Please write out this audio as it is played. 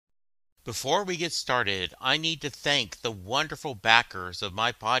Before we get started, I need to thank the wonderful backers of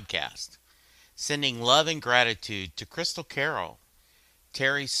my podcast, sending love and gratitude to Crystal Carroll,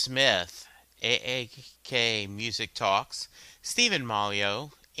 Terry Smith, AAK Music Talks, Stephen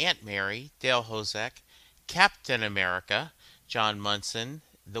Malio, Aunt Mary, Dale Hozek, Captain America, John Munson,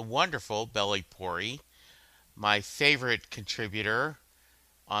 the wonderful Belly Pori, my favorite contributor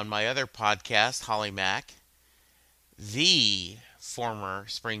on my other podcast, Holly Mack, the former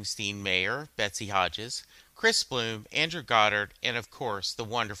Springsteen mayor, Betsy Hodges, Chris Bloom, Andrew Goddard, and of course, the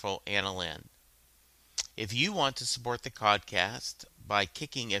wonderful Anna Lynn. If you want to support the podcast by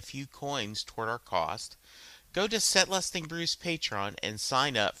kicking a few coins toward our cost, go to Set Lusting Bruce Patreon and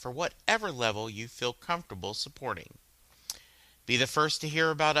sign up for whatever level you feel comfortable supporting. Be the first to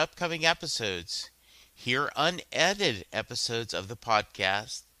hear about upcoming episodes, hear unedited episodes of the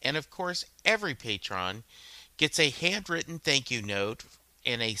podcast, and of course, every patron gets a handwritten thank you note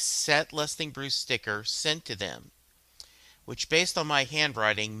and a Set Lusting Bruce sticker sent to them, which based on my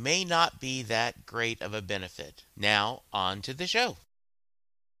handwriting may not be that great of a benefit. Now, on to the show.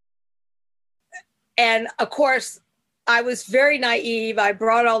 And of course, I was very naive. I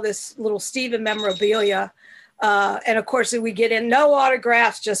brought all this little Stephen memorabilia. And of course, we get in no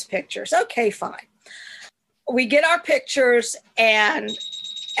autographs, just pictures. Okay, fine. We get our pictures, and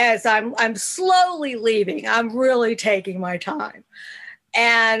as I'm slowly leaving, I'm really taking my time.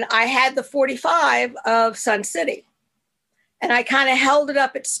 And I had the 45 of Sun City. And I kind of held it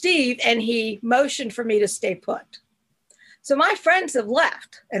up at Steve, and he motioned for me to stay put. So my friends have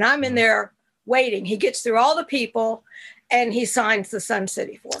left, and I'm in there waiting. He gets through all the people, and he signs the Sun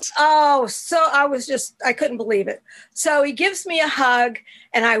City for me. Oh, so I couldn't believe it. So he gives me a hug,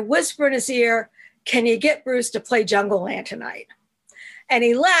 and I whisper in his ear, "Can you get Bruce to play Jungle Land tonight?" And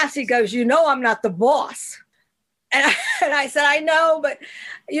he laughs. He goes, "You know I'm not the boss." And I said, "I know, but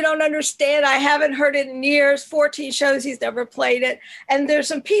you don't understand. I haven't heard it in years. 14 shows, he's never played it." And there's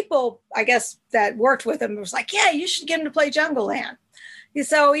some people, I guess, that worked with him. It was like, "Yeah, you should get him to play Jungle Land."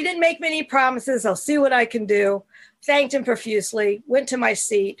 So he didn't make many promises. I'll see what I can do. Thanked him profusely, went to my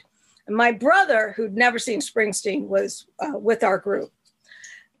seat. And my brother, who'd never seen Springsteen, was with our group.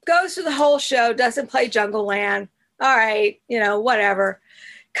 Goes through the whole show, doesn't play Jungle Land. All right, whatever.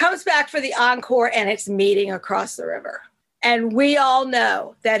 Comes back for the encore, and it's Meeting Across the River. And we all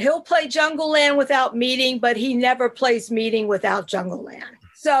know that he'll play Jungle Land without Meeting, but he never plays Meeting without Jungle Land.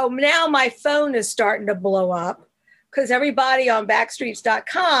 So now my phone is starting to blow up because everybody on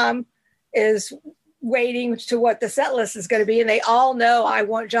Backstreets.com is waiting to what the set list is going to be. And they all know I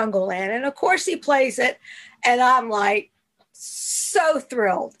want Jungle Land. And of course he plays it. And I'm like so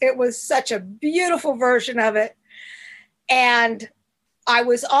thrilled. It was such a beautiful version of it. And I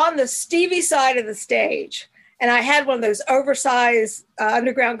was on the Stevie side of the stage, and I had one of those oversized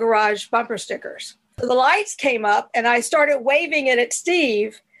Underground Garage bumper stickers. The lights came up, and I started waving it at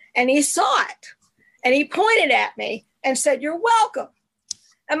Steve, and he saw it. And he pointed at me and said, "You're welcome."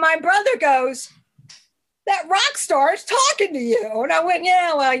 And my brother goes, "That rock star is talking to you." And I went,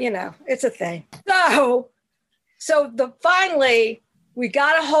 "Yeah, well, it's a thing." So finally, we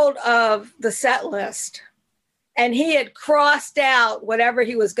got a hold of the set list. And he had crossed out whatever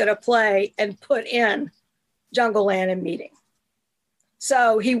he was going to play and put in Jungle Land and Meeting.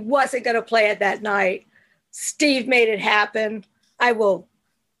 So he wasn't going to play it that night. Steve made it happen. I will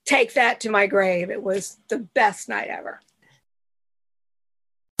take that to my grave. It was the best night ever.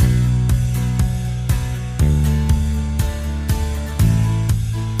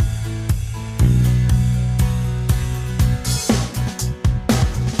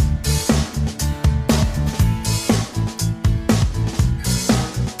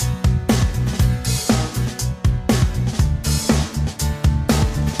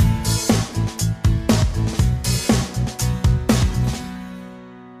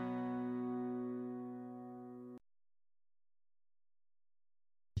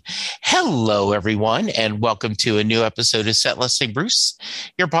 Hello, everyone, and welcome to a new episode of Set Listing Bruce,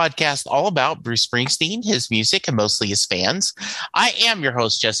 your podcast all about Bruce Springsteen, his music, and mostly his fans. I am your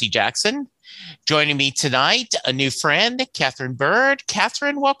host, Jesse Jackson. Joining me tonight, a new friend, Katherine Byrd.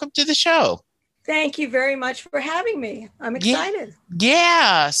 Katherine, welcome to the show. Thank you very much for having me. I'm excited.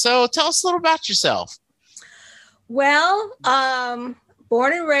 Yeah. So tell us a little about yourself. Well,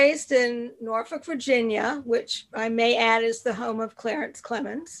 born and raised in Norfolk, Virginia, which I may add is the home of Clarence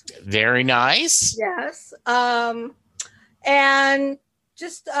Clemens. Very nice. Yes. And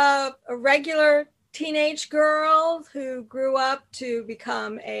just a regular teenage girl who grew up to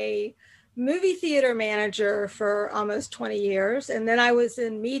become a movie theater manager for almost 20 years. And then I was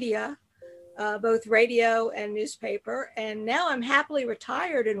in media both radio and newspaper. And now I'm happily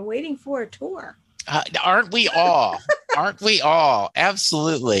retired and waiting for a tour. Aren't we all? Aren't we all?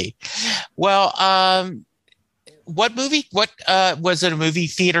 Absolutely. Well, what movie? What was it? A movie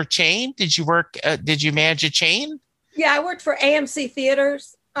theater chain? Did you work? Did you manage a chain? Yeah, I worked for AMC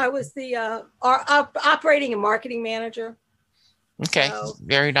Theaters. I was the operating and marketing manager. Okay, so,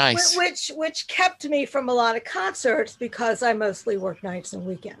 very nice. Which kept me from a lot of concerts because I mostly work nights and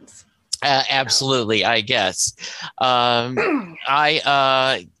weekends. Absolutely, I guess.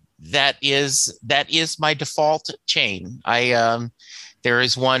 I that is my default chain. There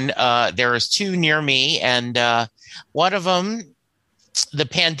is one. There is two near me, and one of them, the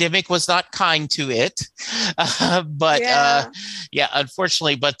pandemic was not kind to it, but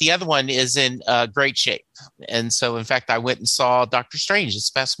unfortunately. But the other one is in great shape, and so in fact, I went and saw Doctor Strange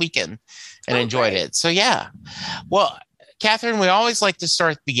this past weekend and enjoyed it. So yeah, well, Katherine, we always like to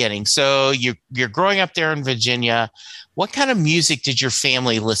start at the beginning. So you're growing up there in Virginia. What kind of music did your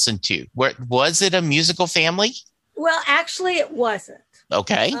family listen to? Was it a musical family? Well, actually, it wasn't.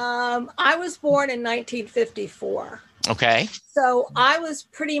 Okay. I was born in 1954. Okay. So I was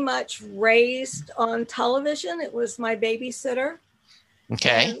pretty much raised on television. It was my babysitter.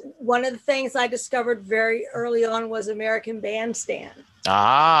 Okay. And one of the things I discovered very early on was American Bandstand.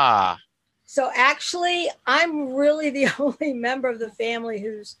 Ah. So actually, I'm really the only member of the family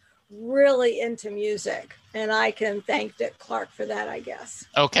who's really into music. And I can thank Dick Clark for that, I guess.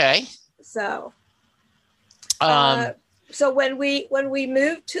 Okay. So when we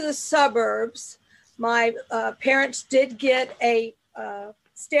moved to the suburbs, my parents did get a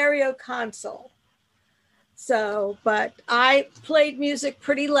stereo console. So, but I played music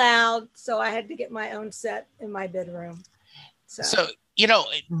pretty loud, so I had to get my own set in my bedroom. So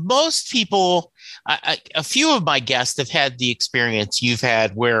most people, a few of my guests have had the experience you've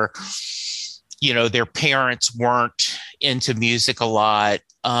had where, their parents weren't into music a lot.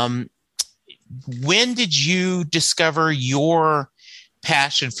 When did you discover your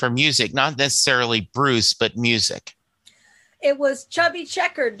passion for music? Not necessarily Bruce, but music. It was Chubby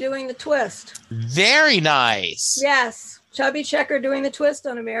Checker doing the twist. Very nice. Yes, Chubby Checker doing the twist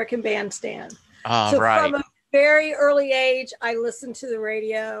on American Bandstand. Right. From a very early age, I listened to the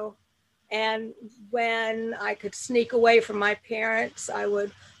radio. And when I could sneak away from my parents, I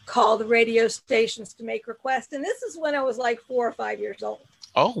would call the radio stations to make requests. And this is when I was like 4 or 5 years old.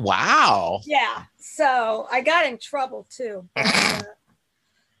 Oh, wow. Yeah. So I got in trouble too. But,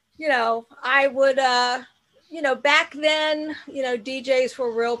 I would, back then, DJs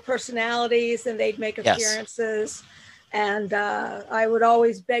were real personalities and they'd make appearances. Yes. And I would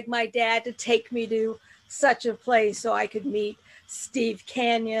always beg my dad to take me to such a place so I could meet Steve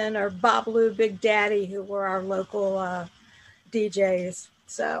Canyon or Babalu Big Daddy, who were our local DJs.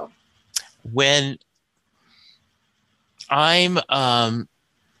 So when I'm a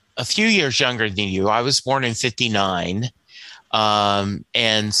few years younger than you, I was born in 59.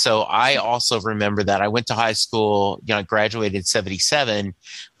 And so I also remember that I went to high school, graduated in 77,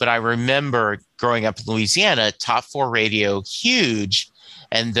 but I remember growing up in Louisiana, Top 4 radio, huge.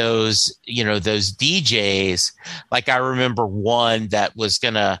 And those DJs, like I remember one that was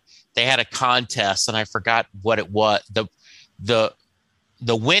they had a contest and I forgot what it was.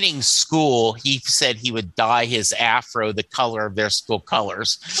 The winning school, he said he would dye his afro the color of their school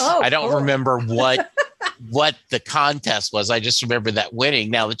colors. I don't remember what the contest was. I just remember that winning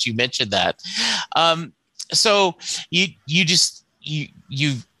now that you mentioned that. So you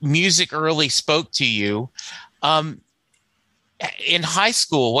music early spoke to you. In high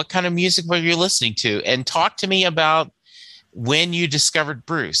school, what kind of music were you listening to? And talk to me about when you discovered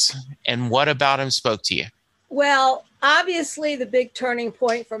Bruce and what about him spoke to you. Well, obviously the big turning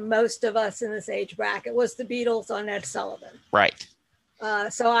point for most of us in this age bracket was the Beatles on Ed Sullivan. Right.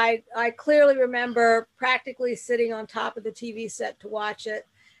 So I clearly remember practically sitting on top of the TV set to watch it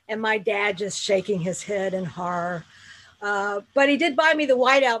and my dad just shaking his head in horror. But he did buy me the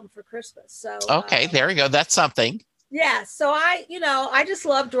White Album for Christmas. So okay, there we go. That's something. Yeah. So I just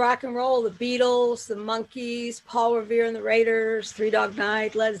loved rock and roll, the Beatles, the Monkees, Paul Revere and the Raiders, Three Dog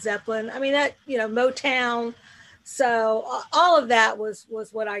Night, Led Zeppelin. I mean, that, Motown. So all of that was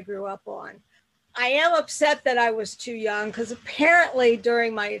what I grew up on. I am upset that I was too young because apparently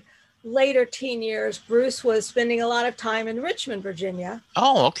during my later teen years, Bruce was spending a lot of time in Richmond, Virginia.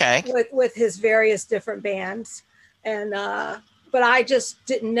 Oh, okay. With his various different bands. And, but I just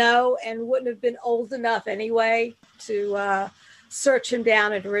didn't know and wouldn't have been old enough anyway to search him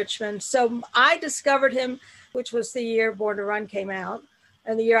down in Richmond. So I discovered him, which was the year Born to Run came out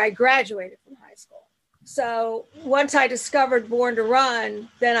and the year I graduated from high school. So once I discovered Born to Run,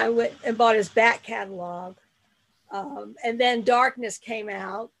 then I went and bought his back catalog. And then Darkness came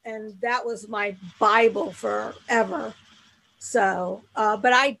out, and that was my Bible forever. So,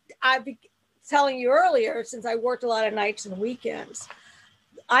 but I've been telling you earlier, since I worked a lot of nights and weekends,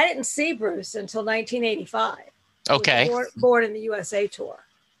 I didn't see Bruce until 1985. Okay. Born in the USA tour.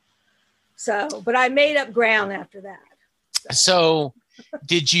 So, but I made up ground after that. So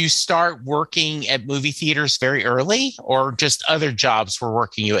did you start working at movie theaters very early, or just other jobs were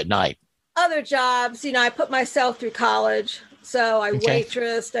working you at night? Other jobs, I put myself through college. So I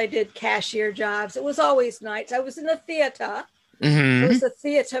waitressed, I did cashier jobs. It was always nights. I was in the theater. Mm-hmm. I was a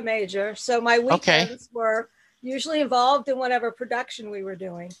theater major. So my weekends were usually involved in whatever production we were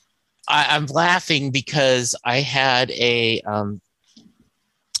doing. I'm laughing because I had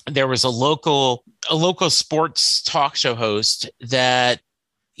there was a local sports talk show host that,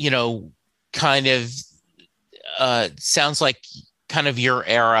 kind of sounds like kind of your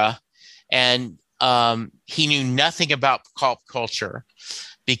era. And he knew nothing about pop culture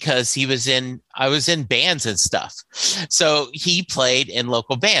because I was in bands and stuff. So he played in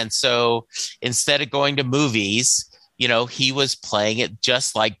local bands. So instead of going to movies, he was playing it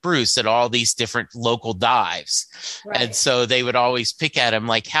just like Bruce at all these different local dives. Right. And so they would always pick at him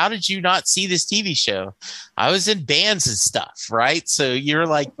like, how did you not see this TV show? I was in bands and stuff, right? So you're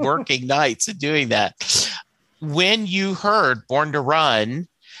like working nights and doing that. When you heard Born to Run,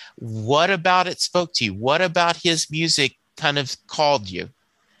 what about it spoke to you? What about his music kind of called you?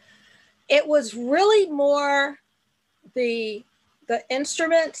 It was really more the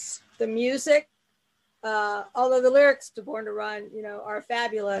instruments, the music. Although the lyrics to Born to Run, are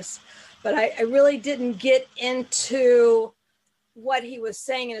fabulous, but I really didn't get into what he was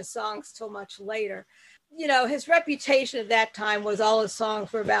saying in his songs till much later. His reputation at that time was all his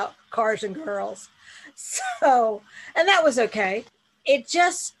songs were about cars and girls. So, and that was okay.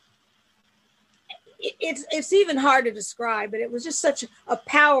 It's even hard to describe, but it was just such a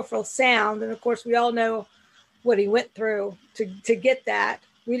powerful sound. And of course, we all know what he went through to get that.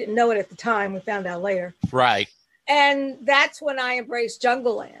 We didn't know it at the time. We found out later. Right. And that's when I embraced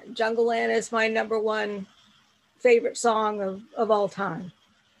Jungle Land. Jungle Land is my number one favorite song of all time.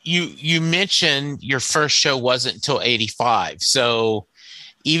 You mentioned your first show wasn't until 85. So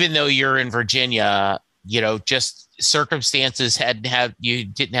even though you're in Virginia, just circumstances you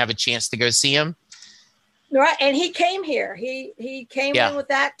didn't have a chance to go see him. Right. And he came here. He came in with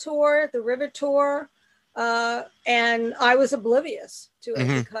that tour, the River Tour. And I was oblivious to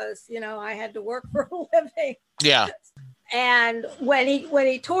it because, I had to work for a living. Yeah. And when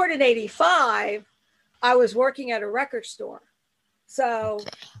he toured in 85, I was working at a record store. So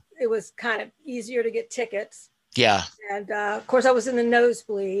it was kind of easier to get tickets. Yeah. And of course I was in the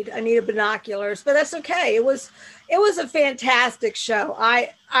nosebleed. I needed binoculars, but that's okay. It was a fantastic show.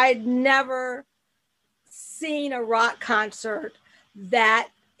 I'd never seen a rock concert that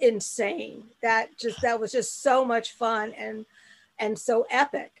insane. That was just so much fun and so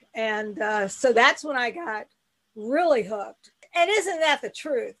epic. And so that's when I got really hooked. And isn't that the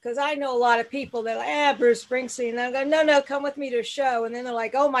truth? Because I know a lot of people that are like, Bruce Springsteen. And I go, no, come with me to a show. And then they're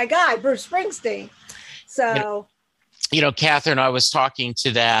like, oh my God, Bruce Springsteen. So, Catherine, I was talking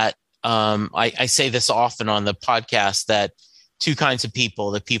to that. I say this often on the podcast that two kinds of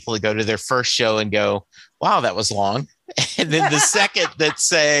people, the people that go to their first show and go, wow, that was long. And then the second that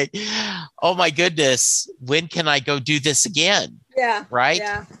say, oh my goodness, when can I go do this again? Yeah. Right.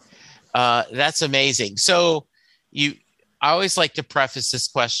 Yeah. That's amazing. So I always like to preface this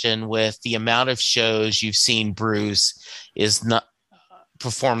question with the amount of shows you've seen Bruce is not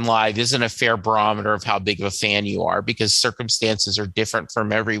perform live isn't a fair barometer of how big of a fan you are because circumstances are different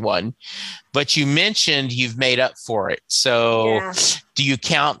from everyone. But you mentioned you've made up for it. So have you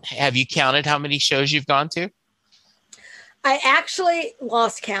counted how many shows you've gone to? I actually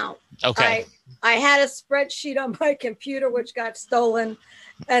lost count. Okay. I had a spreadsheet on my computer, which got stolen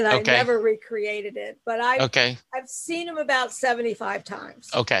and I never recreated it, but I've seen him about 75 times.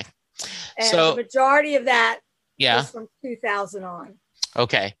 Okay. And the majority of that was from 2000 on.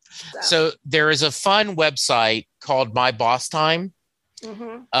 Okay. So there is a fun website called My Boss Time,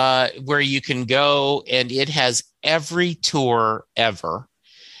 where you can go and it has every tour ever.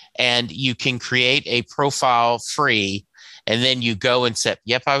 And you can create a profile free. And then you go and say,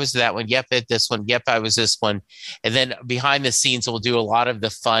 yep, I was that one. Yep, at this one. Yep, I was this one. And then behind the scenes, we'll do a lot of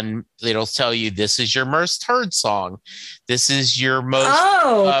the fun. It'll tell you this is your most heard song. This is your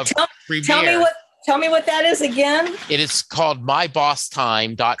most premiere. Tell me what that is again. It is called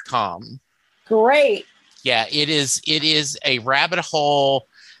mybosstime.com. Great. Yeah, it is a rabbit hole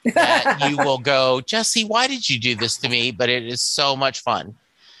that you will go, Jesse, why did you do this to me? But it is so much fun.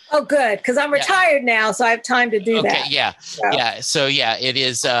 Oh, good. Because I'm retired now, so I have time to do that. Yeah. So. Yeah. So yeah, it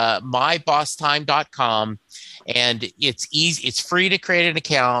is mybossTime.com, and it's easy. It's free to create an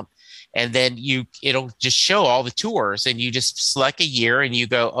account. And then it'll just show all the tours, and you just select a year and you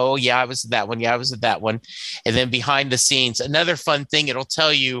go, oh yeah, I was at that one. Yeah, I was at that one. And then behind the scenes, another fun thing, it'll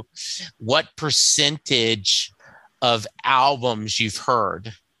tell you what percentage of albums you've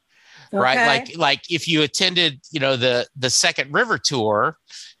heard. Okay. Right. Like if you attended, the Second River tour,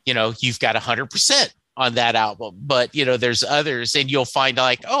 you've got 100% on that album, but there's others, and you'll find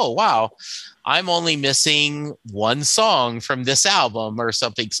like, oh, wow, I'm only missing one song from this album or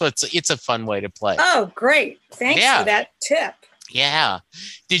something. So it's a fun way to play. Oh, great. Thanks for that tip. Yeah.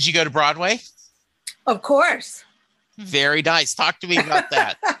 Did you go to Broadway? Of course. Very nice. Talk to me about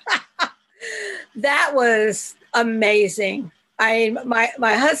that. That was amazing. My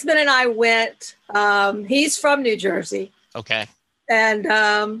husband and I went, he's from New Jersey. Okay. And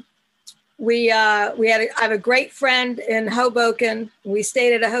I have a great friend in Hoboken. We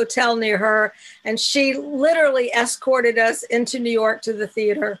stayed at a hotel near her, and she literally escorted us into New York to the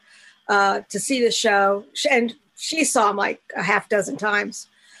theater to see the show. And she saw him like a half dozen times.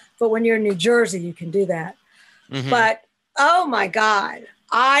 But when you're in New Jersey, you can do that. Mm-hmm. But oh my God,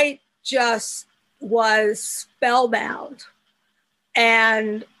 I just was spellbound.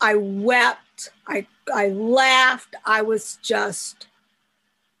 And I wept. I laughed. I was just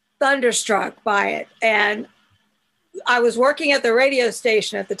thunderstruck by it. And I was working at the radio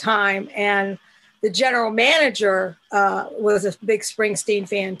station at the time, and the general manager was a big Springsteen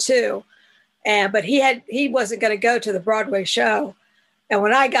fan too. But he wasn't going to go to the Broadway show. And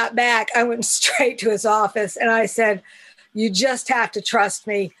when I got back, I went straight to his office and I said, you just have to trust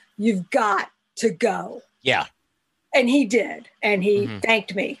me. You've got to go. Yeah. And he did. And he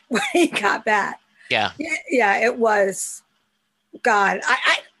thanked me when he got back. Yeah. Yeah. It was, God,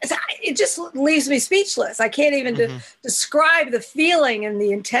 it just leaves me speechless. I can't even describe the feeling and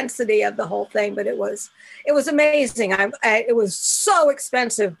the intensity of the whole thing, but it was amazing. It was so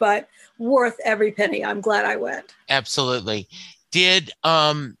expensive, but worth every penny. I'm glad I went. Absolutely.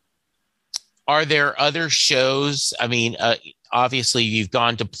 Are there other shows? I mean, obviously you've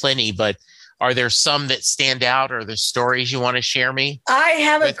gone to plenty, but are there some that stand out, or the stories you want to share me? I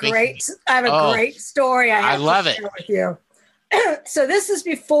have a great story. I love it with you. So this is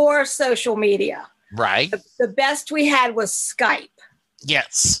before social media. Right. The best we had was Skype.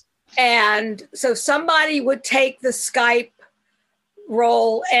 Yes. And so somebody would take the Skype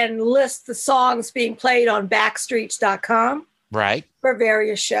roll and list the songs being played on backstreets.com. Right. For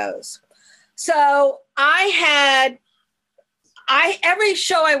various shows. So every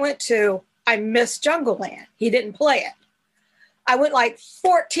show I went to, I missed Jungle Land. He didn't play it. I went like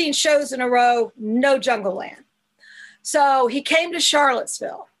 14 shows in a row, no Jungle Land. So he came to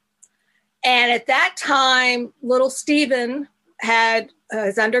Charlottesville. And at that time, Little Steven had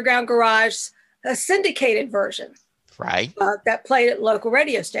his Underground Garage, a syndicated version. Right. That played at local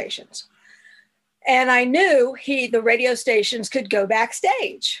radio stations. And I knew the radio stations could go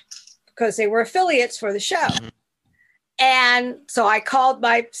backstage because they were affiliates for the show. Mm-hmm. And so I called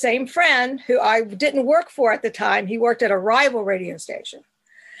my same friend who I didn't work for at the time. He worked at a rival radio station.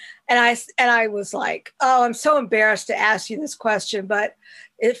 And I was like, oh, I'm so embarrassed to ask you this question, but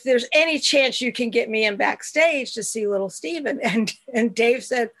if there's any chance you can get me in backstage to see Little Steven. And Dave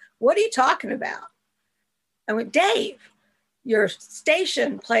said, what are you talking about? I went, Dave, your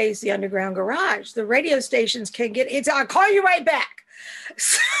station plays the Underground Garage. The radio stations can get it. I'll call you right back.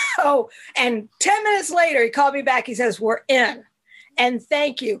 So, and 10 minutes later, he called me back. He says, we're in. And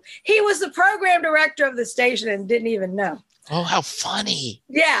thank you. He was the program director of the station and didn't even know. Oh, how funny.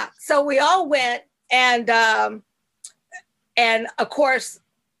 Yeah. So we all went. And of course,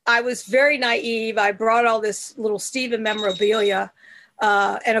 I was very naive. I brought all this Little Steven memorabilia.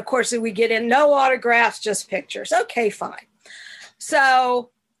 And of course, we get in no autographs, just pictures. Okay, fine.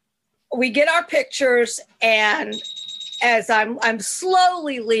 So we get our pictures, and as I'm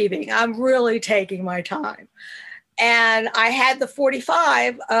slowly leaving, I'm really taking my time. And I had the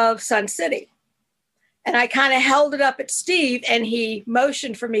 45 of Sun City. And I kind of held it up at Steve, and he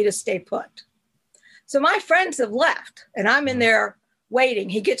motioned for me to stay put. So my friends have left, and I'm in there waiting.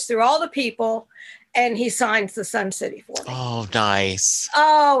 He gets through all the people, and he signs the Sun City for me. Oh, nice.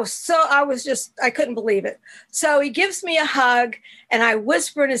 Oh, so I couldn't believe it. So he gives me a hug, and I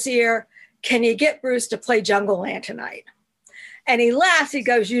whisper in his ear, can you get Bruce to play Jungle Land tonight? And he laughs. He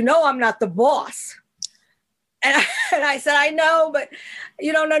goes, you know, I'm not the boss. And I said, I know, but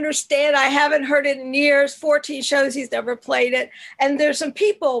you don't understand. I haven't heard it in years. 14 shows, he's never played it. And there's some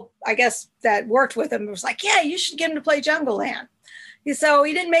people, I guess, that worked with him. It was like, yeah, you should get him to play Jungle Land. So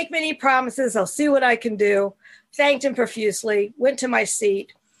he didn't make many promises. I'll see what I can do. Thanked him profusely, went to my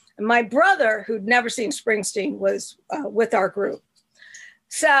seat. And my brother, who'd never seen Springsteen, was with our group.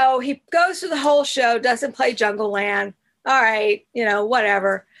 So he goes through the whole show, doesn't play Jungle Land. All right,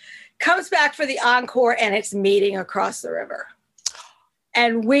 whatever. Comes back for the encore, and it's Meeting Across the River.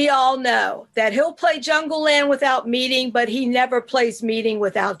 And we all know that he'll play Jungle Land without Meeting, but he never plays Meeting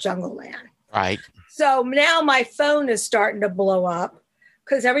without Jungle Land. Right. So now my phone is starting to blow up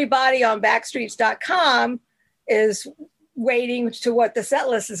because everybody on Backstreets.com is waiting to what the set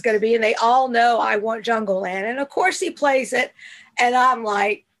list is going to be. And they all know I want Jungle Land. And of course he plays it. And I'm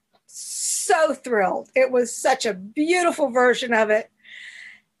like so thrilled. It was such a beautiful version of it.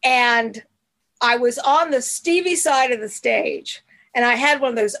 And I was on the Stevie side of the stage. And I had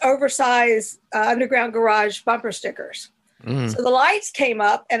one of those oversized Underground Garage bumper stickers. Mm. So the lights came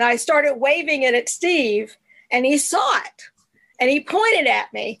up and I started waving it at Steve and he saw it and he pointed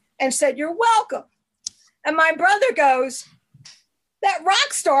at me and said, "You're welcome." And my brother goes, "That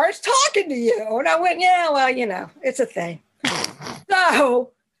rock star is talking to you." And I went, "Yeah, well, it's a thing."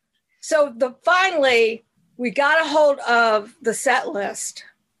 So finally we got a hold of the set list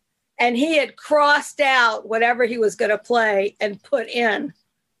and he had crossed out whatever he was going to play and put in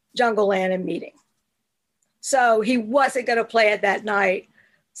Jungle Land and Meeting. So he wasn't going to play it that night.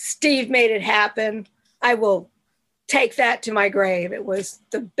 Steve made it happen. I will take that to my grave. It was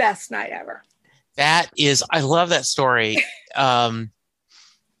the best night ever. I love that story. For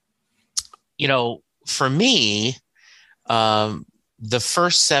me, the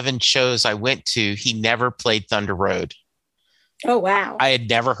first 7 shows I went to, he never played Thunder Road. Oh, wow. I had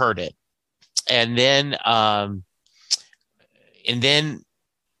never heard it. And then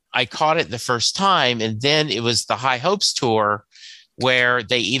I caught it the first time, and then it was the High Hopes tour where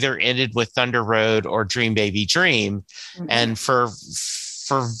they either ended with Thunder Road or Dream Baby Dream. Mm-hmm. And for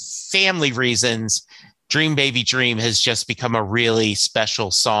family reasons, Dream Baby Dream has just become a really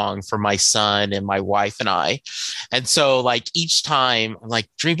special song for my son and my wife and I. And so like each time I'm like,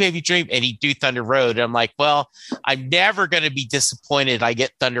 Dream Baby Dream, and he'd do Thunder Road. And I'm like, well, I'm never going to be disappointed I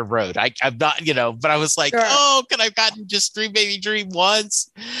get Thunder Road. I'm not, but I was like, sure. Oh, could I have gotten just Dream Baby Dream once?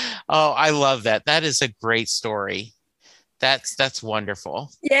 Oh, I love that. That is a great story. That's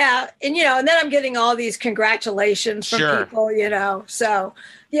wonderful. Yeah. And, and then I'm getting all these congratulations from sure. people, so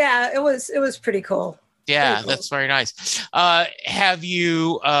yeah, it was pretty cool. Yeah, cool. That's very nice. Have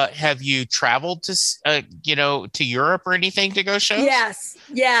you traveled to to Europe or anything to go shows?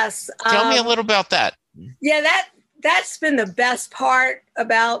 Yes. Tell me a little about that. Yeah, that's been the best part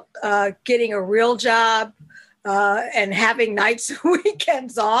about getting a real job and having nights and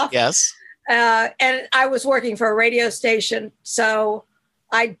weekends off. Yes. And I was working for a radio station, so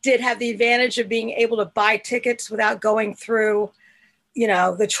I did have the advantage of being able to buy tickets without going through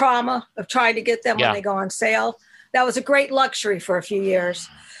the trauma of trying to get them when they go on sale. That was a great luxury for a few years.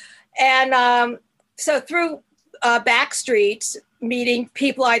 And so through Backstreets, meeting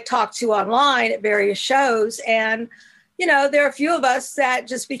people I talked to online at various shows. And, there are a few of us that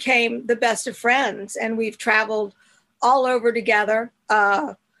just became the best of friends. And we've traveled all over together.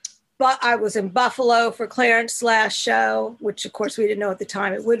 But I was in Buffalo for Clarence's last show, which, of course, we didn't know at the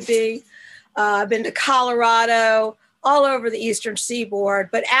time it would be. I've been to Colorado, all over the Eastern Seaboard.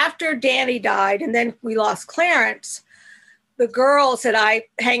 But after Danny died and then we lost Clarence, the girls that I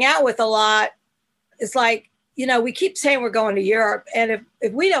hang out with a lot, it's like, we keep saying we're going to Europe. And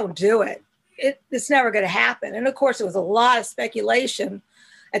if we don't do it, it's never going to happen. And of course, it was a lot of speculation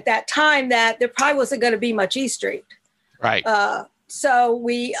at that time that there probably wasn't going to be much E Street. Right. So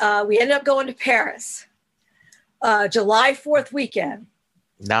we ended up going to Paris, July 4th weekend.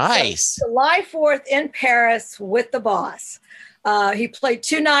 Nice. So July 4th in Paris with the boss. He played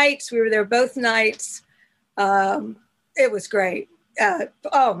 2 nights. We were there both nights. It was great.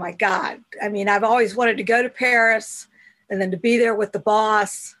 Oh my God. I mean, I've always wanted to go to Paris and then to be there with the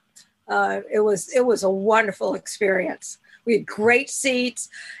boss. It was a wonderful experience. We had great seats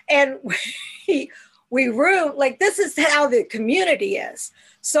and we roomed, like, this is how the community is.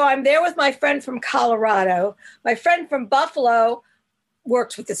 So I'm there with my friend from Colorado. My friend from Buffalo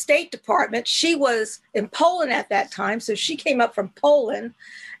works with the State Department. She was in Poland at that time. So she came up from Poland.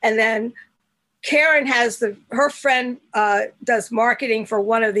 And then Karen has her friend does marketing for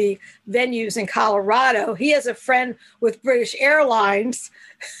one of the venues in Colorado. He has a friend with British Airlines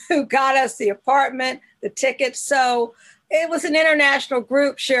who got us the apartment, the tickets. So it was an international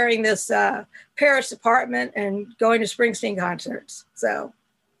group sharing this Paris apartment and going to Springsteen concerts. So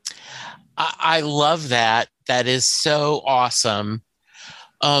I love that. That is so awesome.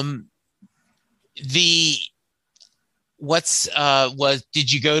 The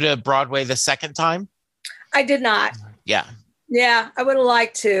did you go to Broadway the second time? I did not. Yeah. Yeah, I would have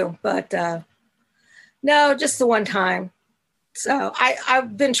liked to, but no, just the one time. So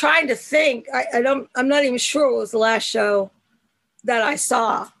I've been trying to think. I'm not even sure what was the last show that I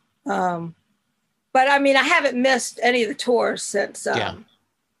saw. But I mean, I haven't missed any of the tours since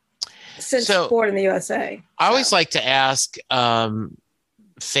Born in the USA. I always like to ask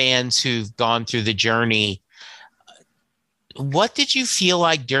fans who've gone through the journey, what did you feel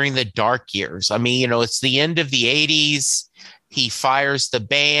like during the dark years? I mean, it's the end of the 80s. He fires the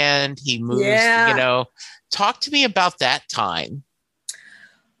band. He moves, talk to me about that time.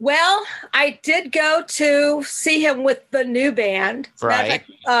 Well, I did go to see him with the new band. Right.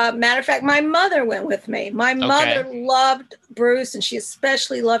 Matter of fact, my mother went with me. My mother loved Bruce, and she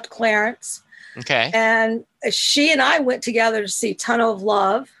especially loved Clarence. Okay. And she and I went together to see Tunnel of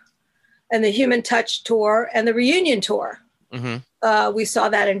Love and the Human Touch tour and the Reunion tour. Mm-hmm. We saw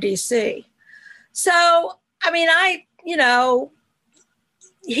that in D.C. So, I mean,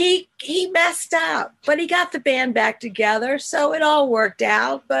 he messed up, but he got the band back together, so it all worked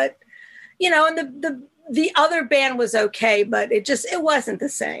out. But and the other band was okay, but it wasn't the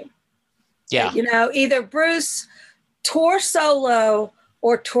same. Yeah, either Bruce tour solo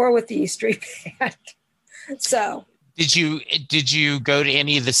or tour with the E Street Band. So did you go to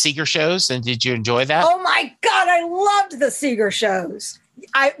any of the Seeger shows, and did you enjoy that? Oh my God, I loved the Seeger shows.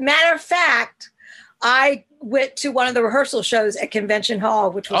 Matter of fact, I went to one of the rehearsal shows at Convention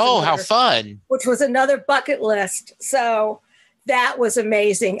Hall, which was how fun! Which was another bucket list. So that was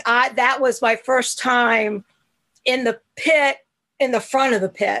amazing. That was my first time in the pit, in the front of the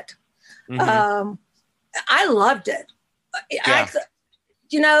pit. Mm-hmm. I loved it. Yeah.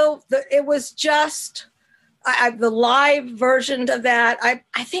 It was just the live version of that.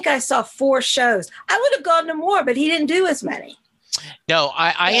 I think I saw 4 shows. I would have gone to more, but he didn't do as many. No,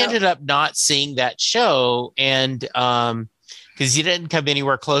 I ended up not seeing that show, and because he didn't come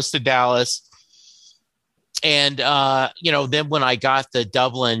anywhere close to Dallas. And then when I got the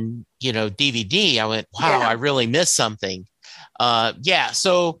Dublin, DVD, I went, wow, I really missed something.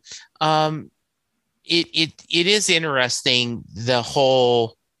 So it is interesting, the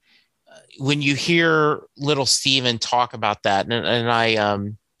whole when you hear little Steven talk about that, and I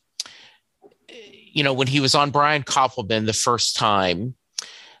when he was on Brian Koppelman the first time,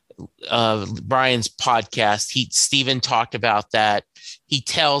 Brian's podcast, Steven talked about that. He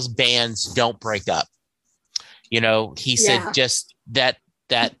tells bands, don't break up. He said just that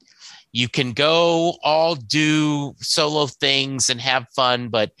you can go all do solo things and have fun,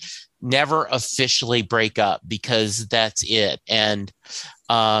 but never officially break up, because that's it. And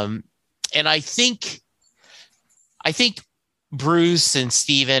I think Bruce and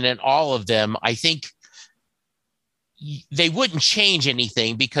Steven and all of them, I think they wouldn't change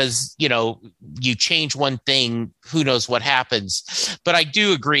anything, because, you change one thing, who knows what happens. But I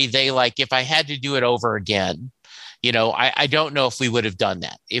do agree, if I had to do it over again, I don't know if we would have done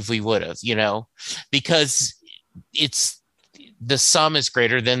that, if we would have, because the sum is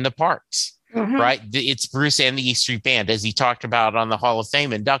greater than the parts. Mm-hmm. Right. It's Bruce and the E Street Band, as he talked about on the Hall of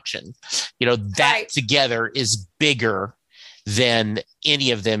Fame induction. That together is bigger than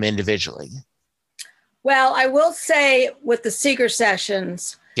any of them individually. Well, I will say with the Seeger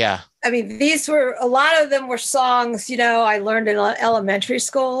sessions, I mean, a lot of them were songs, I learned in elementary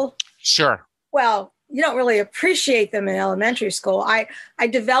school. Sure. Well, you don't really appreciate them in elementary school. I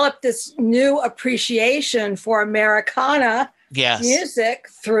developed this new appreciation for Americana music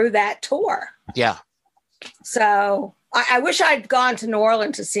through that tour. Yeah. So I wish I'd gone to New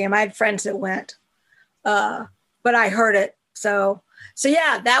Orleans to see him. I had friends that went, but I heard it. So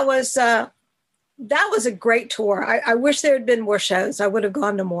that was a great tour. I wish there had been more shows. I would have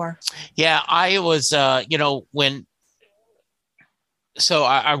gone to more. Yeah, I was, so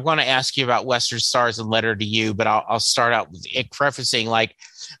I want to ask you about Western Stars and Letter to You, but I'll start out with it prefacing,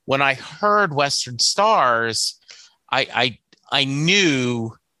 when I heard Western Stars, I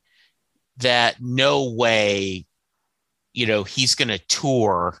knew that no way, he's going to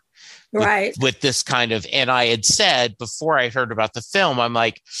tour with this kind of, and I had said before I heard about the film, I'm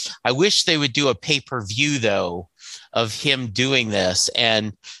like, I wish they would do a pay-per-view though of him doing this.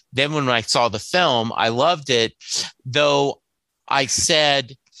 And then when I saw the film, I loved it, though I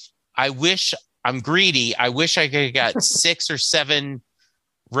said, I'm greedy. I wish I could have got 6 or 7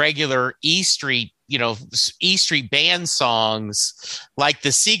 regular E Street E Street Band songs like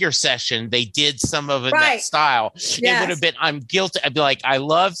the Seeger session, they did some of it in that style. Yes. It would have been, I'm guilty. I'd be like, I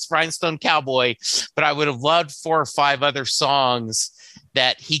love Rhinestone Cowboy, but I would have loved 4 or 5 other songs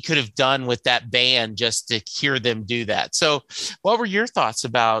that he could have done with that band just to hear them do that. So what were your thoughts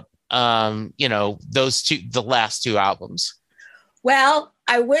about, the last 2 albums? Well,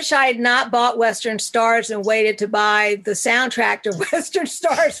 I wish I had not bought Western Stars and waited to buy the soundtrack to Western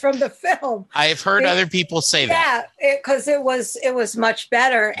Stars from the film. I have heard other people say that. Yeah, because it was much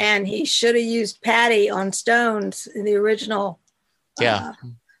better, and he should have used Patty on Stones in the original. Yeah,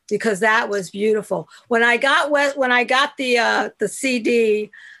 because that was beautiful. When I got the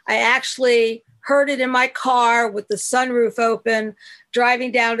CD, I actually heard it in my car with the sunroof open,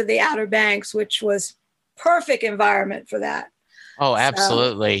 driving down to the Outer Banks, which was perfect environment for that. Oh,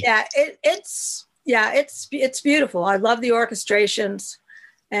 absolutely. So, it's beautiful. I love the orchestrations,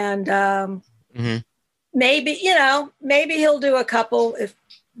 and maybe he'll do a couple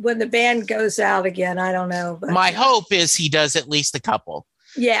when the band goes out again. I don't know. But my hope is he does at least a couple.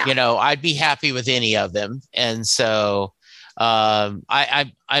 Yeah. I'd be happy with any of them. And so I'm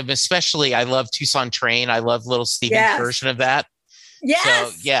especially, I love Tucson Train. I love Little Steven's version of that. Yes.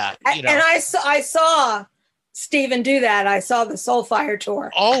 So, yeah. And I saw Steven do that. I saw the Soulfire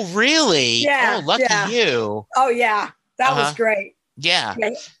tour. Oh, really? Yeah. Oh, lucky you. Oh, yeah. That was great. Yeah.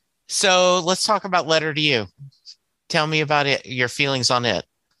 So let's talk about Letter to You. Tell me about it, your feelings on it.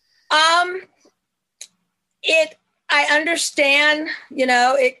 I understand,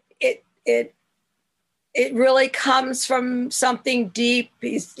 it really comes from something deep.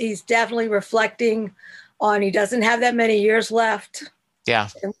 He's definitely reflecting on, he doesn't have that many years left. Yeah.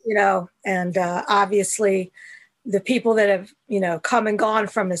 And obviously the people that have, come and gone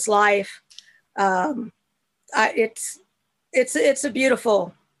from his life. It's a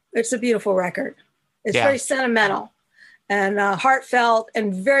beautiful record. It's very sentimental and heartfelt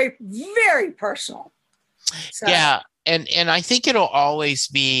and very, very personal. So. Yeah. And I think it'll always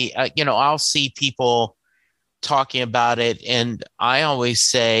be, I'll see people talking about it. And I always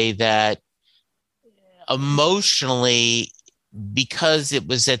say that emotionally, because it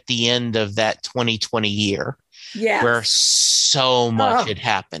was at the end of that 2020 year, where so much had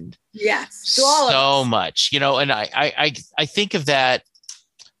happened. Yes. So much, and I think of that.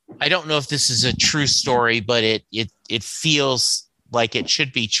 I don't know if this is a true story, but it feels like it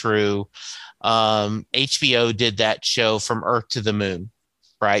should be true. HBO did that show From Earth to the Moon,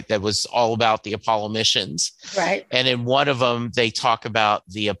 right? That was all about the Apollo missions. Right. And in one of them, they talk about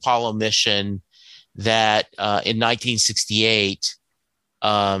the Apollo mission that in 1968,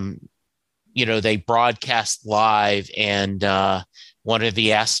 they broadcast live, and one of the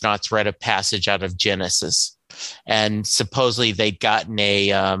astronauts read a passage out of Genesis. And supposedly they'd gotten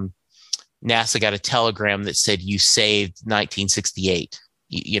NASA got a telegram that said, "You saved 1968,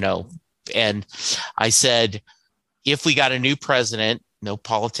 And I said, if we got a new president, no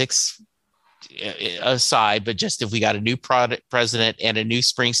politics aside, but just if we got a new president and a new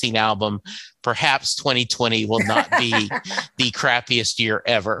Springsteen album, perhaps 2020 will not be the crappiest year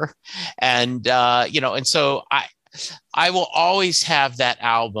ever. And, and so I will always have that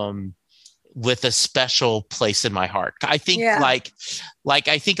album with a special place in my heart. I think like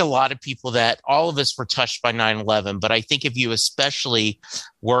I think a lot of people, that all of us were touched by 9/11, but I think if you especially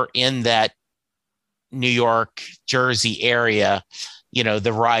were in that New York, Jersey area,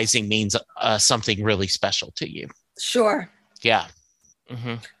 the Rising means something really special to you. Sure. Yeah.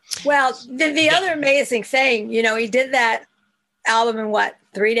 Mm-hmm. Well, the other amazing thing, he did that album in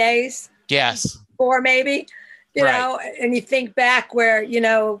 3 days? Yes. 4 maybe. You know, and you think back where,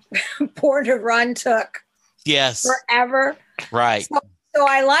 Born to Run took forever. Right. So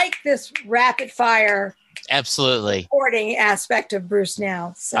I like this rapid fire absolutely recording aspect of Bruce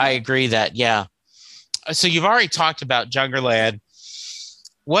now. So. I agree that, yeah. So you've already talked about Jungerland.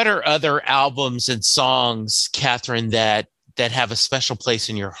 What are other albums and songs, Katherine, that have a special place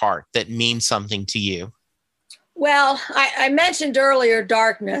in your heart, that mean something to you? Well, I mentioned earlier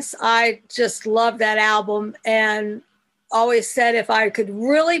Darkness. I just love that album, and always said if I could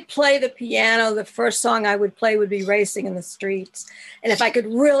really play the piano, the first song I would play would be Racing in the Streets. And if I could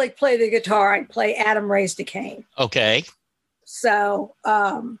really play the guitar, I'd play Adam Raised a Cain. Okay. So,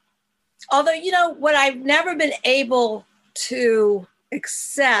 although, what I've never been able to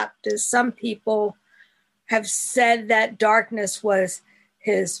accept is some people have said that Darkness was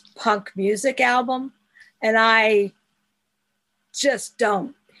his punk music album. And I just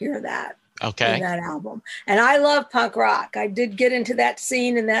don't hear that in that album. And I love punk rock. I did get into that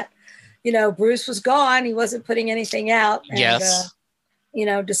scene, and that, Bruce was gone. He wasn't putting anything out. And, yes.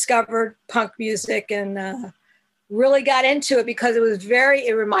 discovered punk music and really got into it because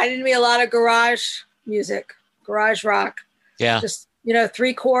it reminded me a lot of garage music, garage rock. Yeah. Just,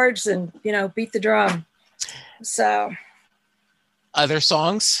 3 chords and, beat the drum. So. Other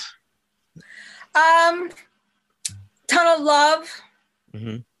songs? Ton of Love.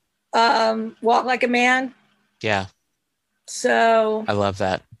 Walk Like a Man. Yeah. So. I love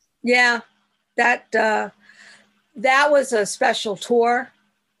that. Yeah. That was a special tour.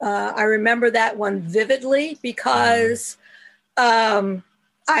 I remember that one vividly because there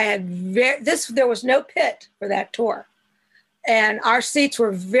was no pit for that tour, and our seats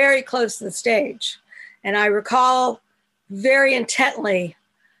were very close to the stage. And I recall very intently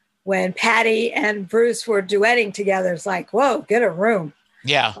when Patty and Bruce were duetting together. It's like, whoa, get a room.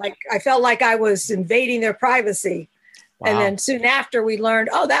 Yeah. Like I felt like I was invading their privacy. Wow. And then soon after we learned,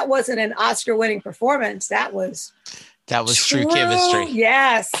 that wasn't an Oscar-winning performance. That was true chemistry.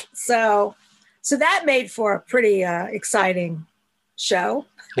 Yes. So that made for a pretty exciting show.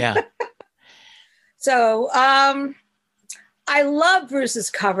 Yeah. So I love Bruce's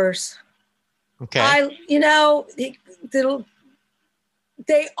covers. Okay.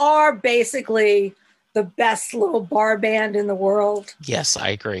 They are basically the best little bar band in the world. Yes, I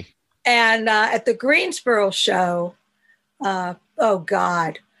agree. And at the Greensboro show, oh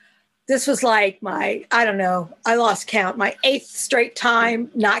God, this was like I lost count, my 8th straight time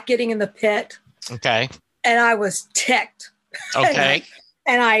not getting in the pit. Okay. And I was ticked. Okay.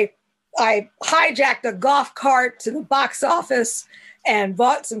 and I hijacked a golf cart to the box office and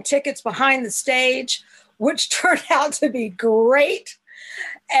bought some tickets behind the stage, which turned out to be great.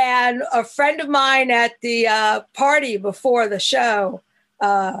 And a friend of mine at the party before the show,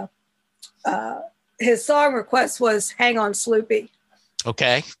 his song request was Hang On Sloopy.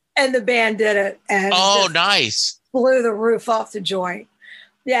 Okay. And the band did it. And nice. Blew the roof off the joint.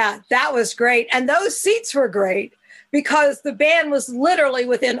 Yeah, that was great. And those seats were great because the band was literally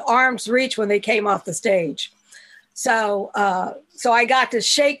within arm's reach when they came off the stage. So I got to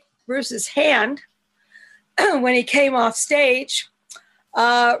shake Bruce's hand when he came off stage,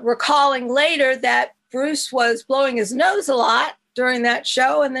 recalling later that Bruce was blowing his nose a lot during that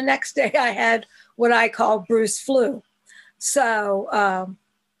show. And the next day I had what I call Bruce flu. So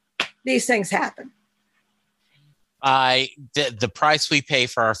these things happen. The price we pay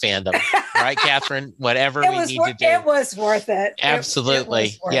for our fandom, right, Catherine? Whatever we need to do. It was worth it. Absolutely.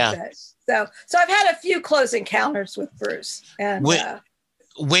 It was worth it. So I've had a few close encounters with Bruce. And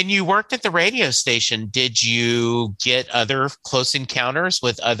when you worked at the radio station, did you get other close encounters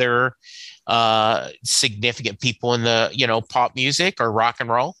with other significant people in the, pop music or rock and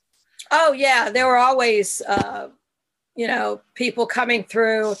roll? Oh, yeah. There were always, people coming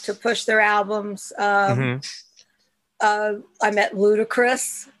through to push their albums. I met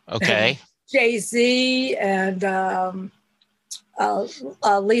Ludacris. Okay. Jay-Z and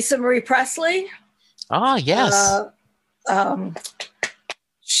Lisa Marie Presley. Oh, yes. The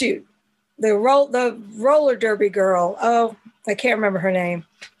roller derby girl. Oh, I can't remember her name.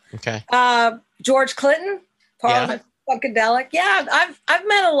 Okay. George Clinton, Parliament Funkadelic. Yeah, I've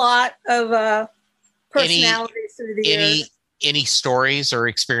met a lot of personalities through the years. Any stories or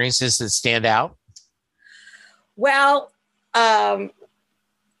experiences that stand out? Well,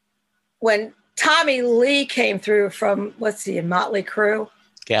 when Tommy Lee came through from, Motley Crue.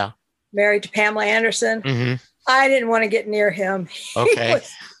 Yeah. Married to Pamela Anderson. Mm-hmm. I didn't want to get near him. Okay.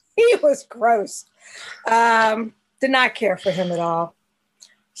 He was gross. Did not care for him at all.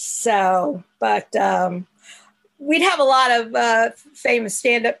 So, but we'd have a lot of famous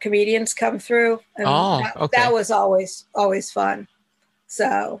stand-up comedians come through. And that was always fun.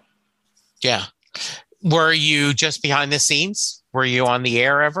 So. Yeah. Were you just behind the scenes? Were you on the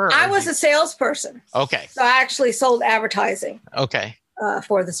air ever? I was a salesperson. Okay. So I actually sold advertising. Okay.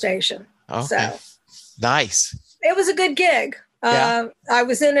 For the station. Okay. So nice. It was a good gig. I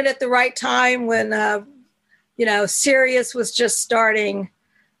was in it at the right time when, Sirius was just starting.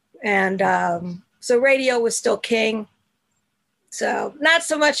 And so radio was still king. So not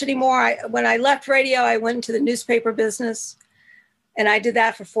so much anymore. When I left radio, I went into the newspaper business. And I did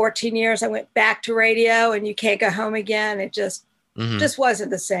that for 14 years. I went back to radio, and you can't go home again. It just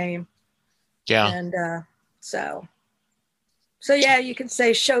wasn't the same. Yeah. And so yeah, you can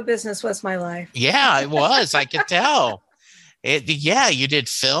say show business was my life. Yeah, it was. I could tell. You did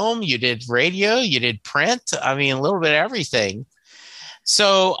film, you did radio, you did print. I mean, a little bit of everything.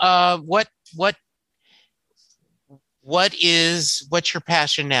 So what's your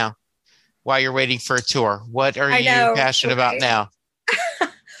passion now while you're waiting for a tour? What are you passionate about now?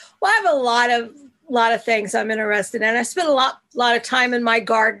 Well, I have a lot of lot of things I'm interested in. I spend a lot of time in my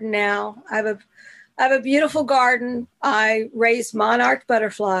garden now. I have a beautiful garden. I raise monarch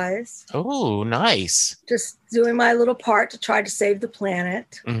butterflies. Oh, nice. Just doing my little part to try to save the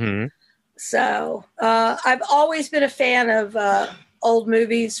planet. Mm-hmm. So I've always been a fan of old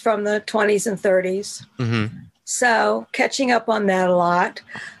movies from the 20s and 30s. Mm-hmm. So catching up on that a lot.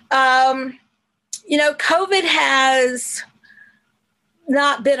 COVID has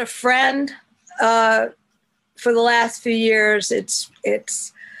not been a friend for the last few years.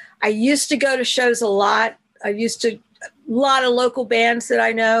 I used to go to shows a lot. A lot of local bands that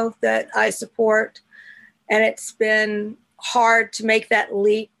I know that I support, and it's been hard to make that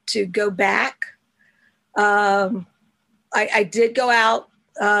leap to go back. I did go out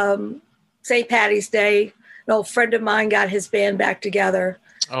St. Patty's Day. An old friend of mine got his band back together.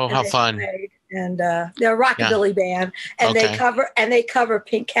 Oh, how fun! And they're a rockabilly band, and they cover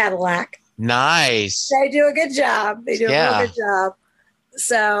Pink Cadillac. Nice. They do a good job. They do a real good job.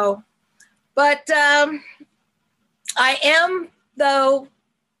 So, but I am though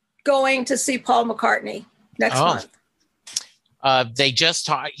going to see Paul McCartney next month.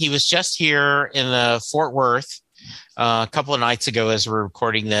 He was just here in Fort Worth a couple of nights ago as we're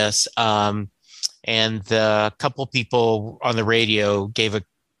recording this. And a couple people on the radio gave a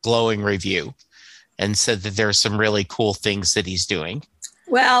glowing review and said that there's some really cool things that he's doing.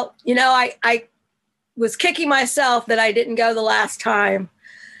 Well, I was kicking myself that I didn't go the last time.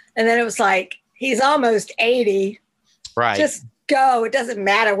 And then it was like, he's almost 80. Right. Just go. It doesn't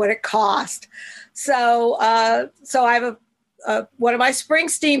matter what it cost. So I have one of my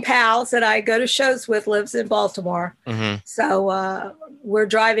Springsteen pals that I go to shows with lives in Baltimore. Mm-hmm. So we're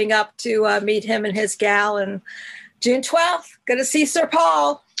driving up to meet him and his gal. And June 12th, going to see Sir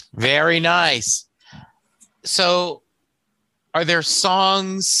Paul. Very nice. So are there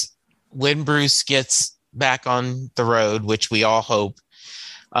songs when Bruce gets back on the road, which we all hope,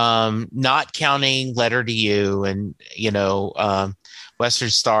 not counting Letter to You and, Western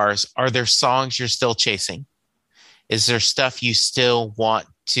Stars, are there songs you're still chasing? Is there stuff you still want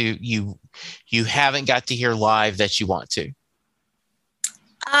to, you haven't got to hear live that you want to?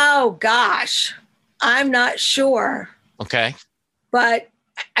 Oh, gosh. I'm not sure. Okay. But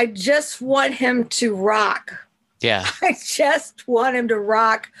I just want him to rock. Yeah. I just want him to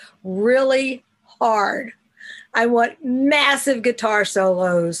rock really hard. I want massive guitar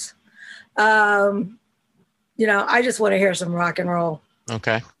solos. I just want to hear some rock and roll.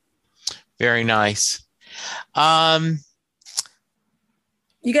 Okay. Very nice. You got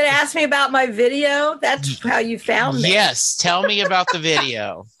to ask me about my video? That's how you found me. Yes. Tell me about the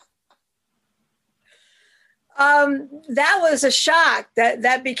video. That was a shock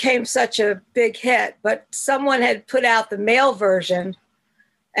that became such a big hit, but someone had put out the male version,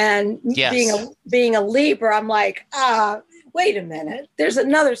 and yes. being a Libra, I'm like, wait a minute, there's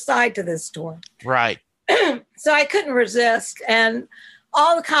another side to this story. Right. So I couldn't resist. And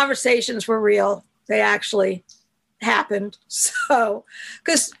all the conversations were real. They actually happened. So,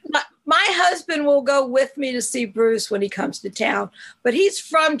 because my husband will go with me to see Bruce when he comes to town, but he's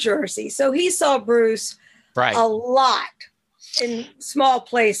from Jersey. So he saw Bruce a lot in small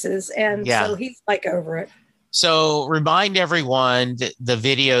places. And so he's like over it. So remind everyone the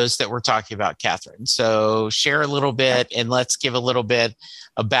videos that we're talking about, Katherine. So share a little bit and let's give a little bit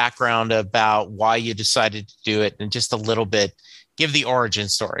of background about why you decided to do it and just a little bit, give the origin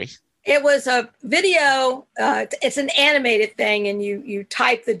story. It was a video. It's an animated thing, and you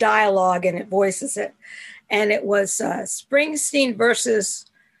type the dialogue and it voices it. And it was Springsteen versus,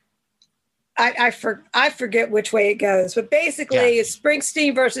 I forget which way it goes, but basically it's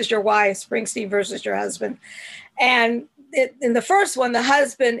Springsteen versus your wife, Springsteen versus your husband. And in the first one, the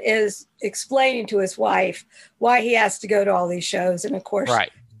husband is explaining to his wife why he has to go to all these shows. And of course,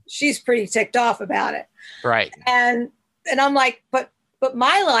 she's pretty ticked off about it. Right. And I'm like, but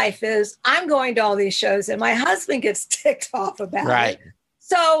my life is I'm going to all these shows and my husband gets ticked off about it.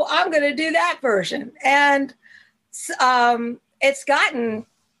 So I'm going to do that version. And it's gotten,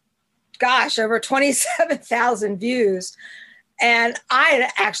 over 27,000 views. And I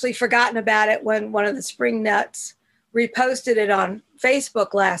had actually forgotten about it when one of the Spring Nuts reposted it on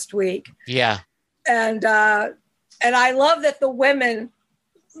Facebook last week. Yeah. And I love that the women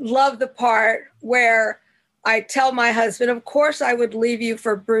love the part where I tell my husband, of course I would leave you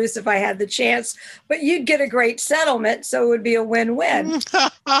for Bruce if I had the chance, but you'd get a great settlement. So it would be a win-win.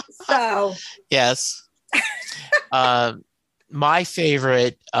 So. Yes. My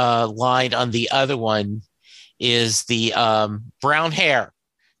favorite line on the other one is the brown hair,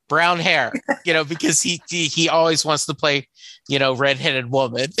 because he always wants to play, redheaded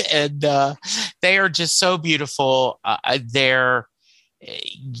woman. And they are just so beautiful.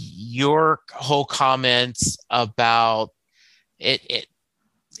 Your whole comments about it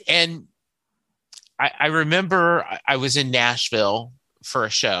and I remember I was in Nashville for a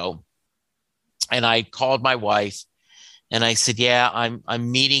show, and I called my wife and I said, "Yeah,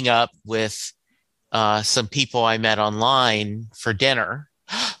 I'm meeting up with some people I met online for dinner.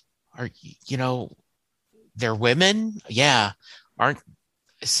 Are they're women? Yeah, aren't?"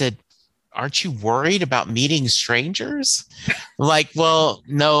 I said, "Aren't you worried about meeting strangers?" I'm like, well,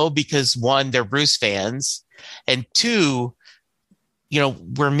 no, because one, they're Bruce fans, and two,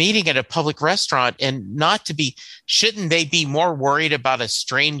 we're meeting at a public restaurant, and shouldn't they be more worried about a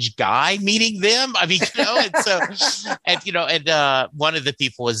strange guy meeting them? I mean, and so, and one of the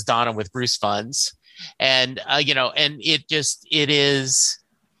people was Donna with Bruce Funds. And, and it is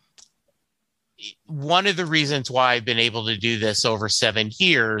one of the reasons why I've been able to do this over 7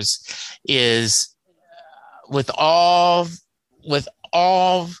 years is with all,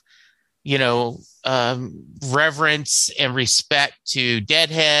 reverence and respect to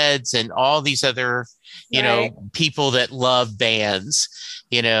Deadheads and all these other, Right. people that love bands,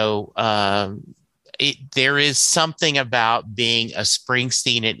 there is something about being a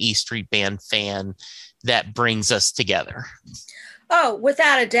Springsteen and E Street Band fan that brings us together. Oh,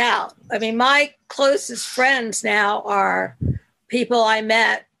 without a doubt. I mean, my closest friends now are people I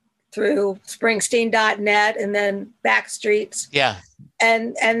met through Springsteen.net and then Backstreets. Yeah.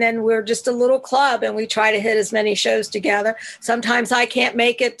 And then we're just a little club, and we try to hit as many shows together. Sometimes I can't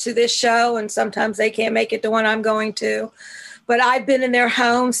make it to this show, and sometimes they can't make it to one I'm going to. But I've been in their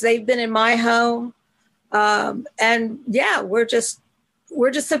homes. They've been in my home. And yeah, we're just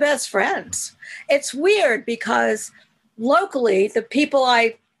the best friends. It's weird because locally, the people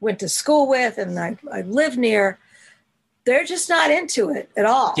I went to school with and I live near, they're just not into it at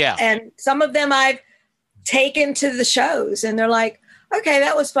all. Yeah. And some of them I've taken to the shows, and they're like, okay,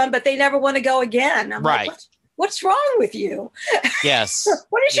 that was fun, but they never want to go again. I'm right. like, what's wrong with you? Yes.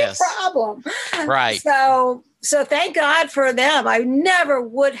 What is your problem? Right. So thank God for them. I never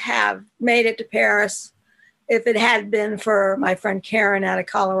would have made it to Paris if it had been for my friend Karen out of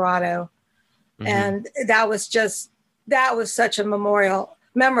Colorado. Mm-hmm. And that was such a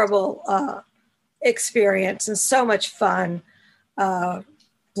memorable experience, and so much fun.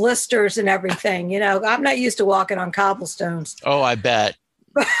 Blisters and everything, I'm not used to walking on cobblestones. Oh, I bet.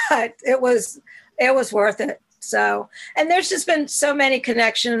 But it was worth it. So, and there's just been so many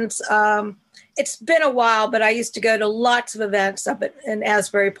connections. It's been a while, but I used to go to lots of events up in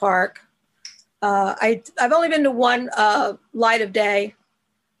Asbury Park. I've only been to one Light of Day,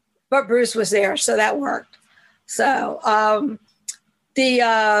 but Bruce was there, so that worked. So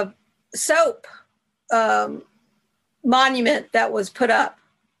the soap monument that was put up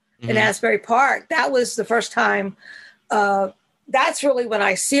in Asbury Park, that was the first time. That's really when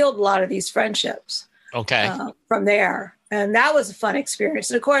I sealed a lot of these friendships. Okay. From there. And that was a fun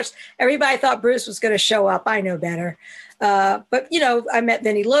experience. And of course, everybody thought Bruce was going to show up. I know better. But, I met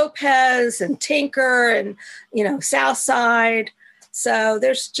Vinny Lopez and Tinker and, Southside. So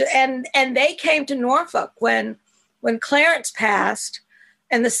and they came to Norfolk when Clarence passed,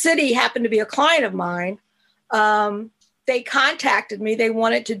 and the city happened to be a client of mine. They contacted me. They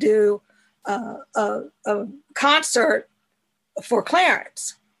wanted to do a concert for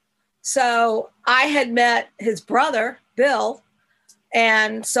Clarence. So I had met his brother, Bill,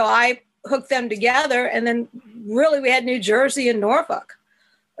 and so I hooked them together. And then really we had New Jersey and Norfolk.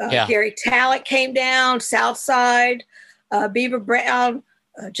 Gary Talent came down, Southside, Beaver Brown,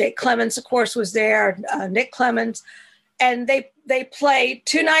 Jake Clemens, of course, was there, Nick Clemens. And they played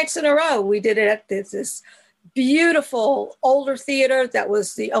 2 nights in a row. We did it at this beautiful older theater that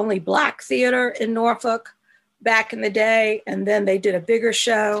was the only Black theater in Norfolk back in the day. And then they did a bigger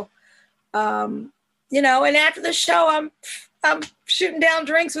show. And after the show, I'm shooting down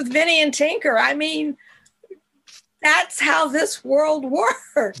drinks with Vinny and Tinker. I mean, that's how this world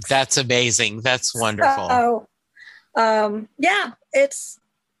works. That's amazing. That's wonderful. So, yeah, it's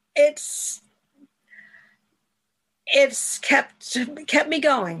kept me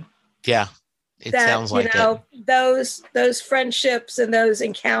going. Yeah. It sounds like it. Those friendships and those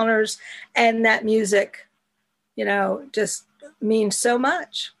encounters and that music, just means so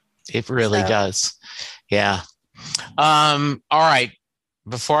much. It really does. Yeah. All right.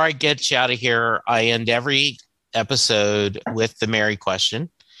 Before I get you out of here, I end every episode with the Mary question.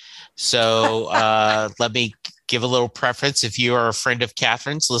 So let me give a little preference. If you are a friend of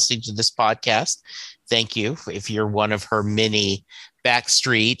Katherine's listening to this podcast, thank you. If you're one of her many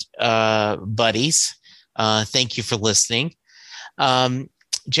Backstreet buddies, thank you for listening.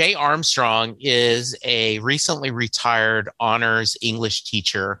 Jay Armstrong is a recently retired honors English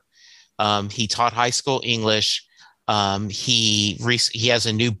teacher. He taught high school English. He has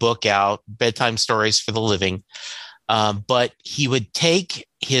a new book out, Bedtime Stories for the Living. But he would take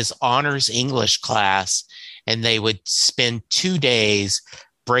his honors English class and they would spend 2 days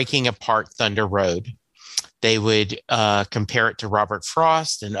breaking apart Thunder Road. They would compare it to Robert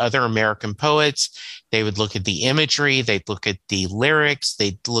Frost and other American poets. They would look at the imagery. They'd look at the lyrics.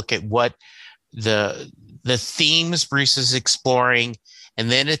 They'd look at what the themes Bruce is exploring.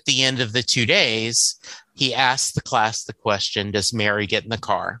 And then at the end of the 2 days, he asked the class the question, does Mary get in the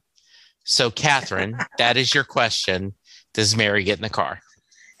car? So, Katherine, that is your question. Does Mary get in the car?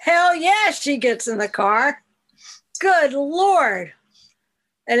 Hell yeah, she gets in the car. Good Lord.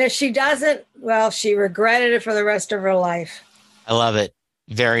 And if she doesn't, well, she regretted it for the rest of her life. I love it.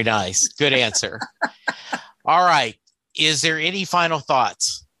 Very nice. Good answer. All right. Is there any final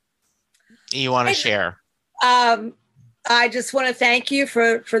thoughts you want to share? I just want to thank you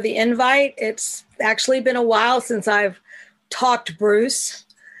for the invite. It's actually been a while since I've talked Bruce.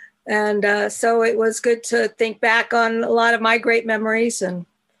 And so it was good to think back on a lot of my great memories. And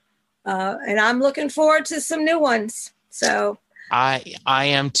I'm looking forward to some new ones. So I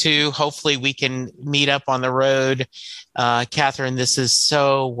am too. Hopefully we can meet up on the road. Katherine, this is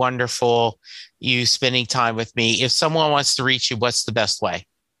so wonderful, you spending time with me. If someone wants to reach you, what's the best way?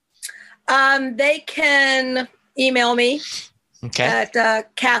 They can email me at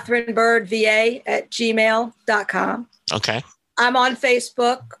katherinebyrdva@gmail.com. Okay. I'm on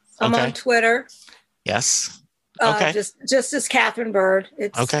Facebook. I'm on Twitter. Yes. Okay. Just as Katherine Byrd.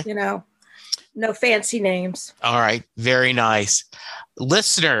 It's, okay. No fancy names. All right. Very nice.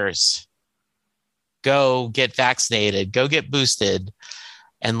 Listeners, go get vaccinated, go get boosted,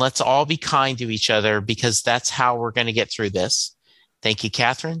 and let's all be kind to each other because that's how we're going to get through this. Thank you,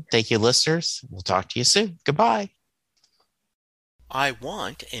 Katherine. Thank you, listeners. We'll talk to you soon. Goodbye. I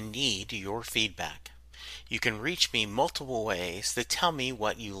want and need your feedback. You can reach me multiple ways to tell me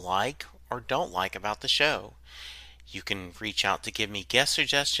what you like or don't like about the show. You can reach out to give me guest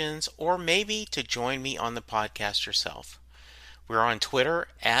suggestions or maybe to join me on the podcast yourself. We're on Twitter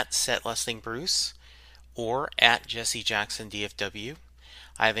at SetListingBruce or at Jesse Jackson DFW.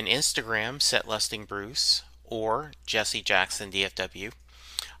 I have an Instagram, SetListingBruce or Jesse Jackson DFW.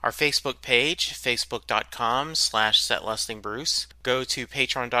 Our Facebook page, facebook.com/SetListingBruce. Go to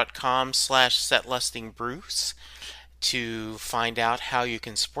patreon.com/SetListingBruce to find out how you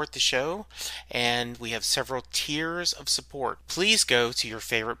can support the show, and we have several tiers of support. Please go to your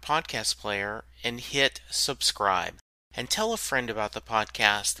favorite podcast player and hit subscribe. And tell a friend about the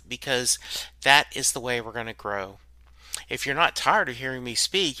podcast because that is the way we're going to grow. If you're not tired of hearing me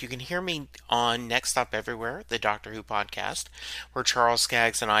speak, you can hear me on Next Stop Everywhere, the Doctor Who podcast, where Charles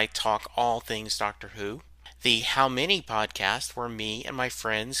Skaggs and I talk all things Doctor Who. The How Many podcast, where me and my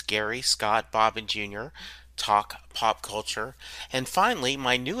friends Gary, Scott, Bob, and Jr. talk pop culture. And finally,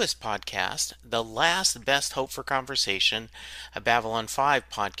 my newest podcast, The Last Best Hope for Conversation, a Babylon 5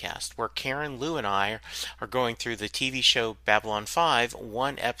 podcast, where Karen, Lou, and I are going through the TV show Babylon 5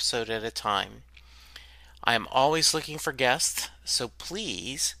 one episode at a time. I am always looking for guests, so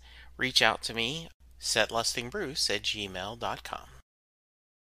please reach out to me, setlustingbruce@gmail.com.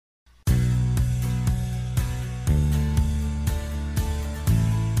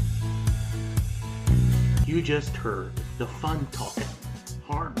 You just heard the fun-talking,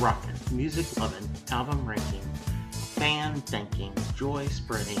 hard-rocking, music-loving, album-ranking, fan-thinking,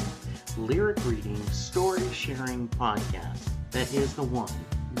 joy-spreading, lyric-reading, story-sharing podcast that is the one,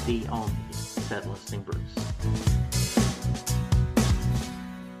 the only, Set Listing Bruce.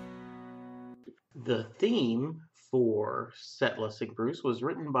 The theme for Set Listing Bruce was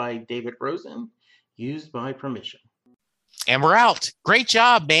written by David Rosen, used by permission. And we're out. Great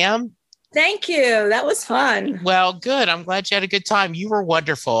job, ma'am. Thank you. That was fun. Well, good. I'm glad you had a good time. You were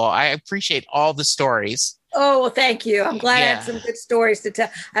wonderful. I appreciate all the stories. Oh, well, thank you. I'm glad I had some good stories to tell.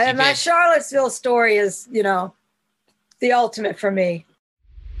 And my Charlottesville story is, the ultimate for me.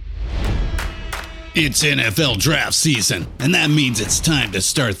 It's NFL draft season, and that means it's time to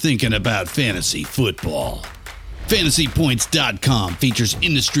start thinking about fantasy football. FantasyPoints.com features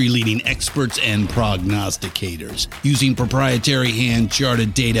industry-leading experts and prognosticators using proprietary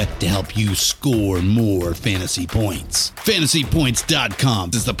hand-charted data to help you score more fantasy points.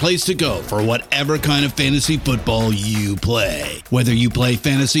 FantasyPoints.com is the place to go for whatever kind of fantasy football you play. Whether you play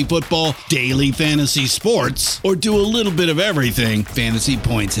fantasy football, daily fantasy sports, or do a little bit of everything, Fantasy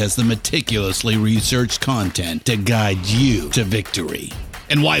Points has the meticulously researched content to guide you to victory.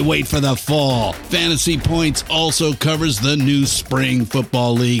 And why wait for the fall? Fantasy Points also covers the new spring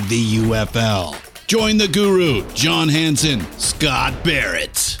football league, the UFL. Join the guru, John Hansen, Scott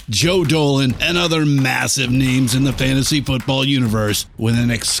Barrett, Joe Dolan, and other massive names in the fantasy football universe with an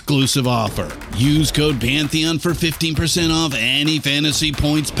exclusive offer. Use code Pantheon for 15% off any Fantasy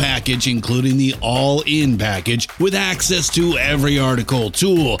Points package, including the all-in package, with access to every article,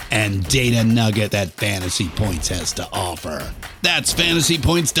 tool, and data nugget that Fantasy Points has to offer. That's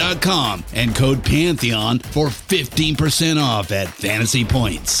fantasypoints.com and code Pantheon for 15% off at Fantasy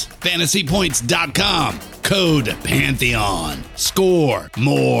Points. Fantasypoints.com, code Pantheon. Score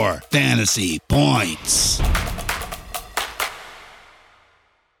more fantasy points.